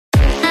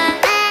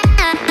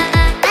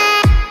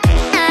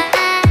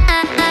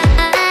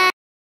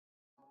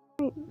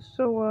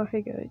So,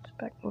 hey guys,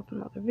 back with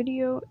another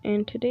video,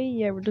 and today,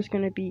 yeah, we're just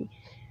gonna be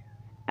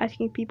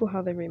asking people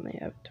how they rate my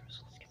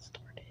avatars. Let's get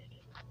started.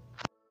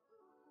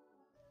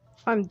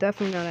 I'm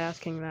definitely not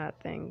asking that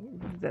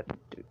thing.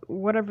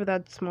 Whatever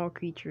that small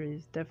creature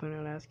is, definitely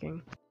not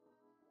asking.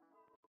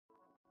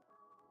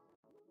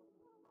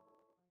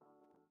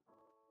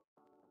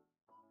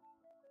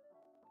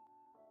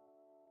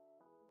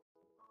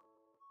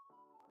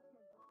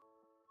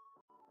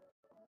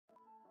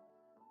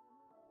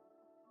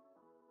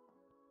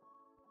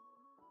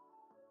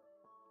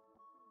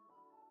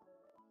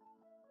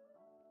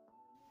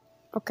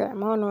 Okay,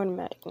 I'm on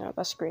automatic now,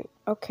 that's great.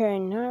 Okay,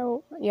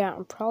 now, yeah,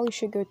 I probably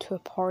should go to a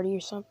party or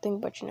something,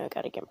 but I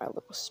gotta get my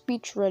little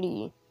speech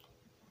ready.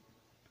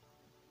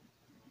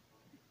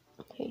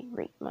 Okay,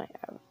 rate my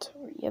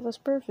avatar. Yeah, that's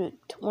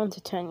perfect. 1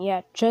 to 10,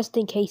 yeah, just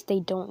in case they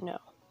don't know.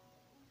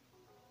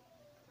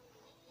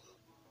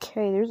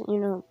 Okay,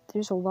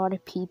 there's a lot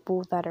of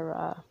people that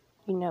are,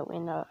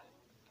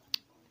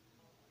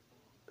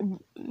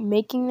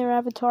 making their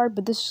avatar,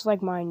 but this is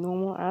like my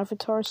normal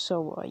avatar,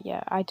 so,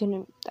 yeah, I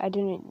didn't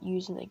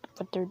use, like,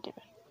 what they're doing.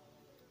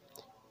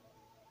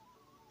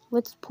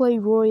 Let's play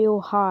Royal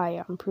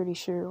High, I'm pretty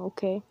sure,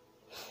 okay?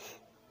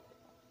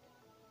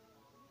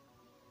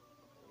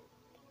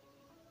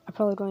 I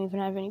probably don't even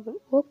have anybody.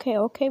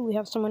 Okay, we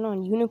have someone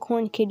on.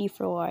 Unicorn Kitty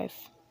for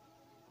life.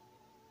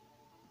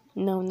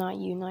 No, not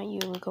you.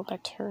 We'll go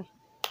back to her.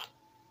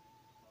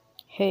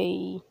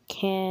 Hey,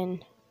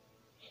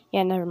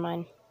 yeah, never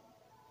mind.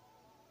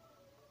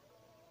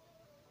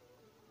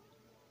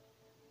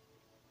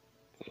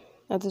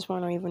 At this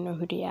point, I don't even know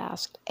who to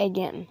ask.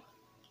 Again.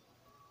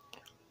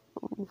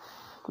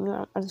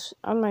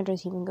 I might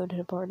just even go to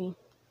the party.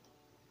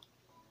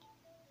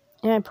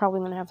 And I'm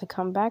probably gonna have to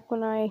come back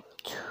when I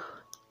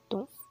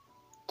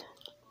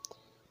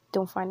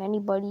don't find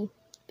anybody.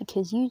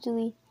 Because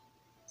usually,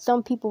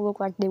 some people look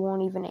like they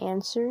won't even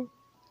answer.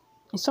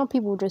 And some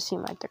people just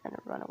seem like they're gonna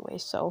run away,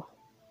 so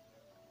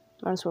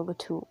might as well go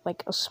to,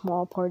 like, a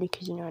small party,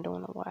 because, I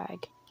don't want to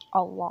lag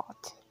a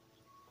lot.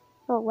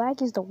 Well,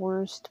 lag is the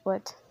worst,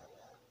 but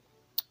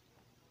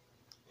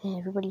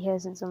everybody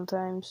has it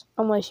sometimes,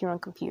 unless you're on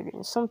computer.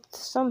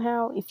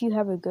 Somehow, if you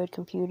have a good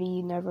computer,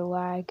 you never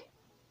lag.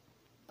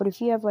 But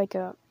if you have, like,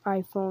 a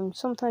iPhone,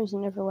 sometimes you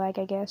never lag,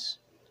 I guess.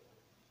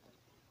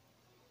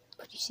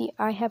 But you see,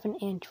 I have an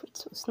Android,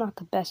 so it's not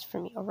the best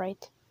for me,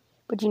 alright?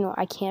 But,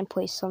 I can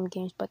play some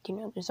games, but,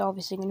 there's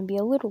obviously going to be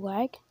a little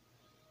lag.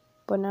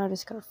 But now I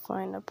just gotta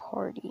find a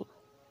party.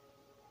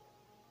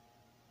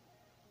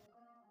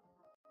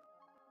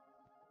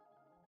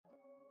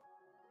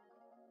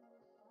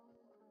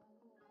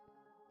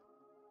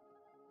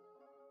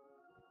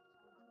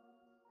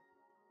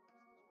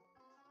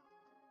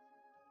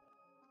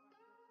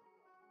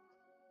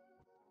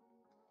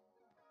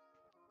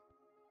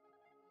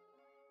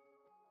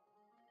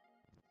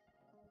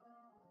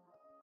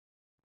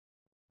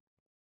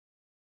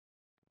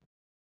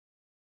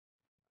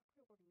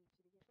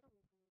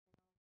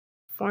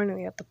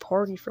 Finally at the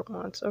party for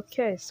once.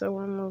 Okay, so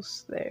we're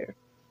almost there.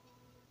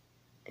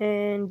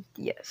 And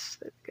yes,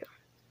 there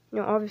we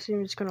go. Obviously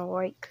I'm just gonna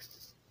like.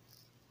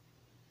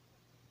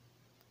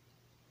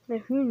 Now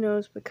who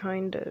knows what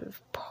kind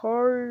of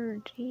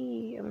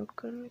party I'm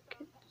gonna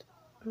get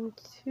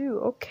into.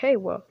 Okay,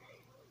 well,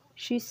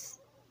 she's.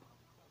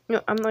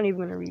 No, I'm not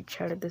even gonna read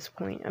chat at this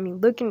point. I mean,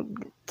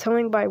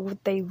 telling by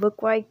what they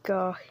look like,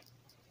 and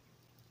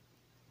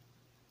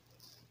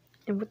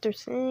what they're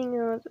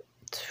saying,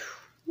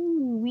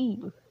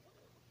 wee.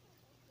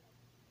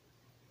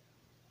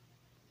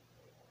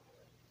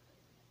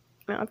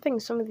 I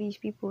think some of these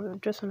people are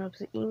dressing up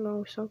as emo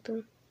or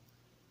something.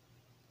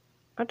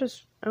 I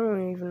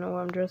don't even know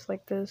why I'm dressed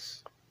like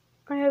this.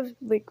 I have,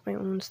 like, my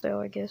own style,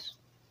 I guess.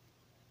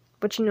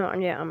 But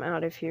yeah, I'm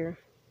out of here.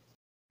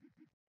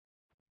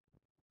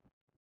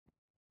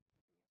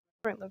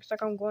 Alright, looks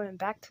like I'm going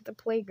back to the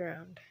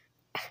playground.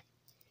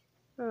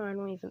 Oh, I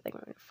don't even think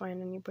I'm gonna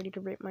find anybody to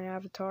rate my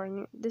avatar.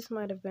 And this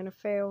might have been a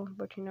fail,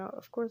 but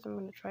of course I'm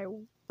gonna try,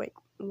 like,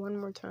 one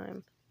more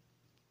time.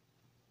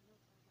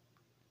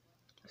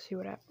 Let's see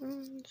what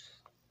happens.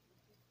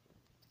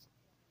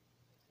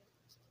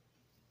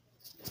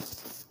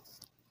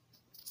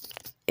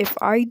 If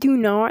I do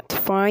not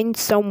find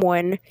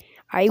someone,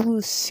 I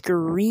will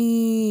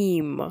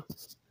scream.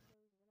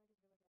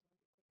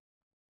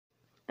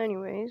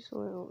 Anyways,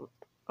 well,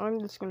 I'm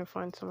just gonna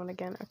find someone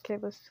again. Okay,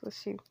 let's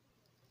see.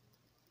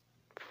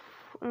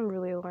 I'm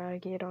really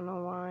laggy, I don't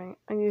know why.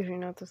 I'm usually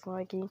not this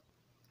laggy.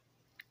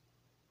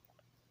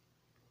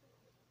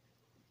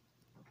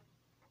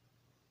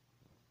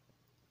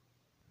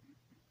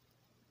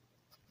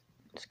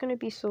 It's gonna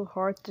be so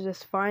hard to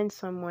just find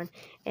someone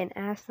and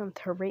ask them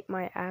to rate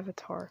my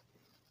avatar.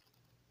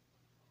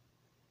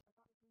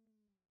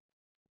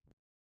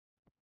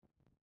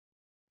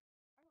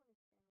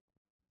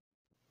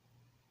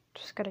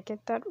 Just gotta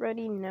get that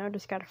ready, now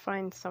just gotta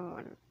find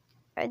someone.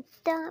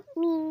 Adopt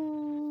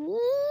me!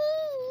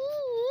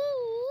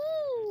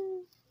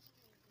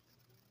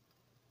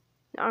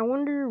 I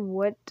wonder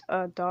what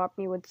Adopt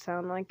Me would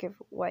sound like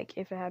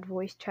if it had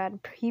voice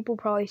chat. People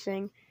probably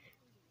saying,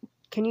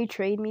 "Can you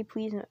trade me,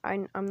 please?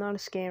 I'm not a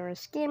scammer.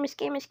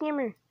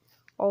 Scammer.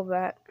 All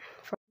that."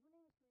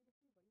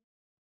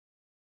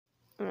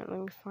 Alright, let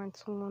me find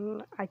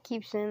someone. I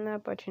keep saying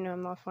that, but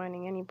I'm not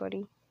finding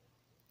anybody.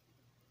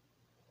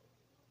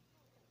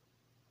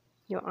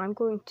 I'm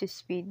going to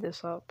speed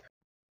this up.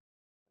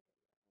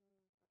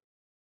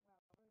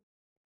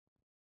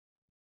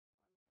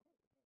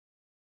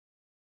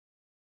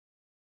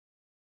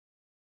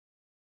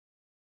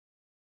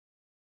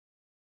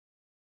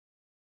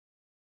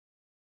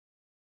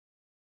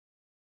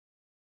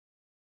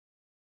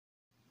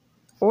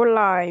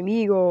 Hola,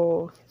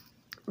 amigo.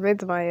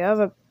 Rate my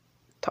avatar.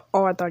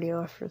 Oh, I thought he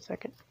left for a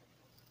second.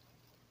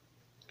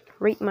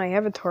 Rate my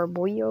avatar,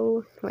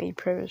 boyo. Wait, he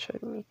probably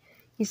showed me.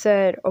 He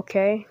said,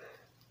 okay.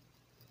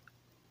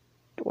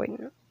 Wait,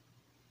 no.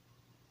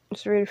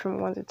 It's rated from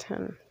 1 to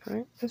 10,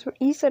 right? That's what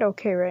he said,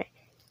 okay, right?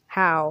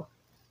 How?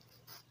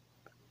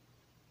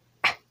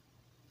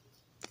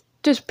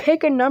 Just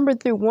pick a number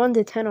through 1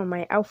 to 10 on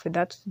my outfit.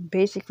 That's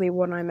basically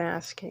what I'm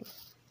asking.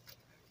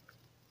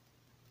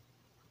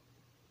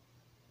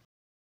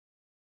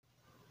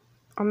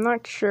 I'm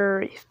not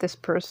sure if this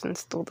person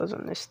still doesn't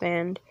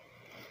understand.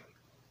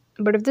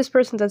 But if this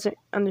person doesn't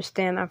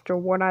understand after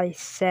what I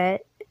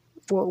said,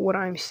 what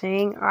I'm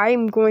saying,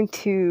 I'm going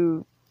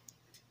to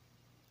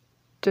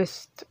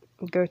just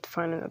go to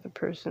find another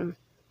person.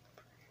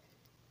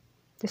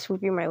 This will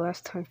be my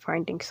last time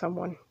finding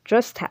someone,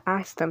 just to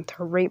ask them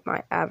to rate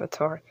my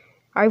avatar.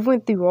 I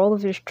went through all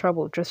of this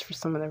trouble just for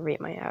someone to rate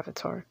my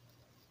avatar.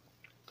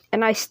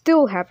 And I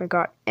still haven't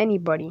got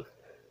anybody.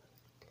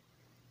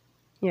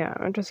 Yeah,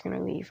 I'm just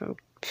gonna leave.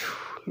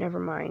 Never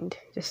mind.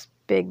 Just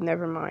big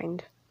never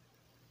mind.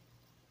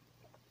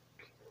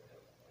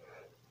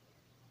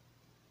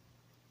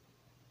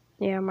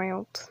 Yeah, my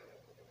alt.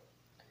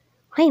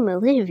 I'm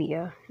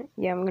Olivia.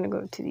 Yeah, I'm gonna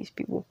go to these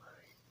people.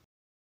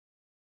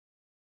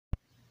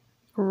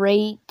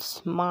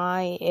 Rate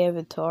my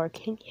avatar.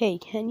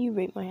 Can you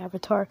rate my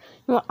avatar?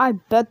 I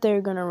bet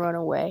they're gonna run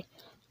away.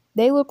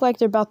 They look like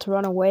they're about to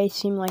run away.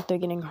 Seem like they're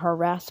getting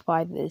harassed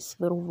by this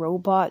little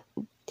robot.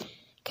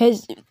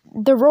 Because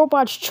the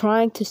robot's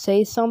trying to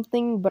say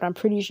something, but I'm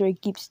pretty sure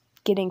it keeps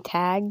getting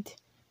tagged.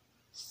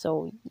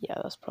 So, yeah,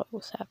 that's probably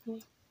what's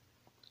happening.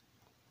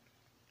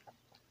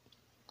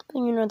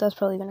 And that's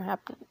probably gonna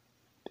happen.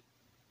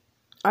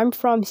 I'm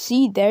from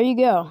C. There you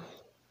go.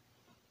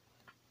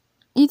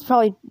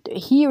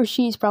 He or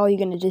she's probably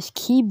gonna just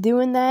keep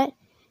doing that.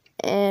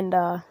 And,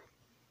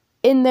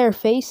 in their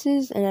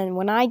faces, and then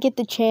when I get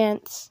the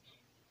chance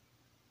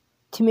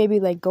to maybe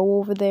go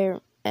over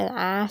there and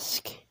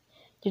ask,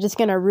 they're just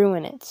gonna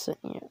ruin it. So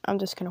I'm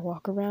just gonna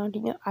walk around.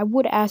 I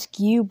would ask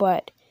you,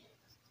 but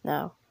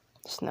no,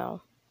 just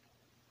no.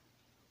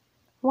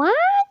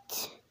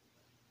 What?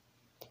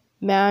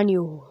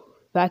 Manual,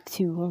 back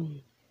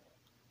to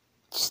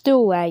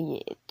still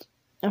laggy.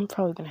 I'm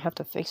probably gonna have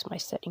to fix my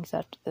settings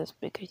after this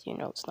because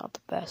it's not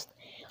the best.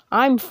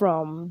 I'm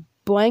from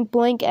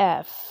blank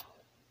F.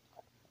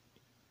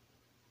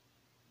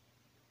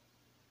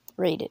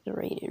 Rate it.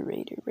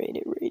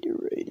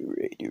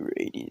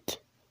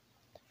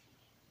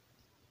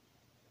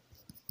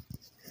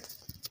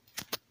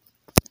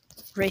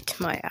 Rate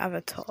my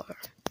avatar.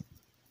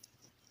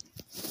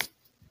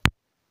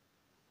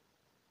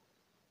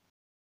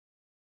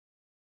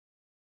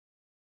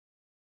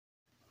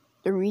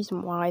 The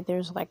reason why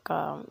there's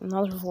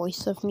another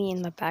voice of me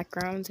in the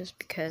background is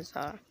because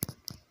I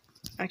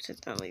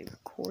accidentally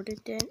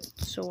recorded it.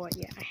 So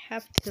yeah, I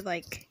have to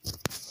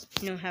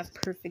have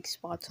perfect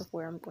spots of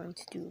where I'm going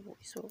to do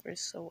voiceovers.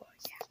 So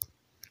yeah.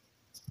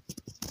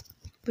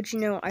 But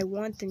I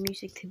want the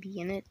music to be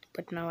in it.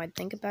 But now I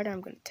think about it,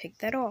 I'm gonna take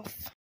that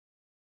off.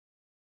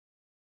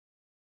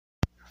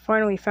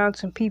 Finally found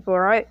some people. All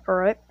right.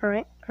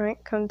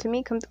 Come to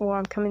me. Well,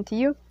 I'm coming to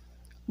you.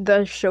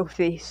 Does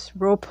Showface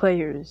role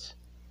players?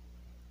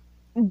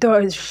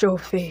 Does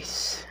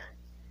Showface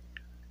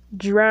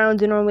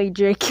drowned and only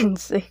Jake can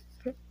say?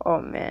 Oh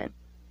man,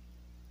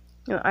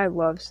 I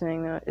love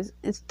saying that.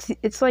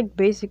 It's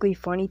basically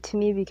funny to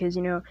me because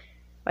in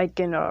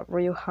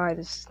Royal High,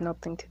 there's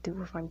nothing to do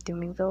with what I'm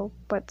doing though.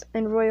 But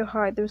in Royal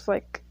High, there's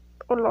a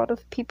lot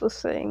of people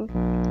saying,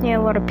 a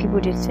lot of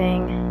people just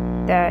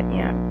saying that,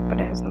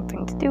 but it has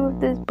nothing to do with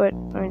this. But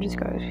I just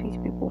got these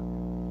people.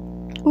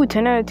 Ooh,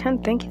 10 out of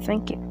 10.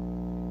 Thank you.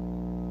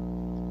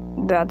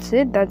 That's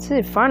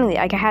it. Finally,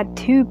 I had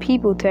 2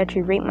 people to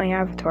actually rate my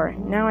avatar.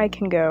 Now I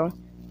can go.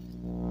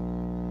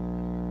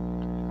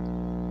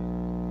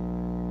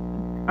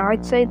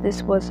 I'd say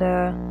this was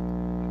a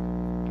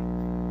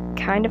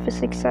kind of a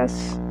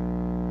success.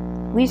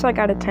 At least I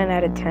got a 10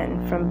 out of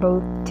 10 from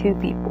both 2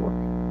 people.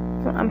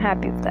 So I'm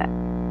happy with that.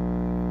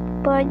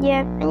 But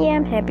yeah,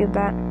 I'm happy with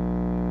that.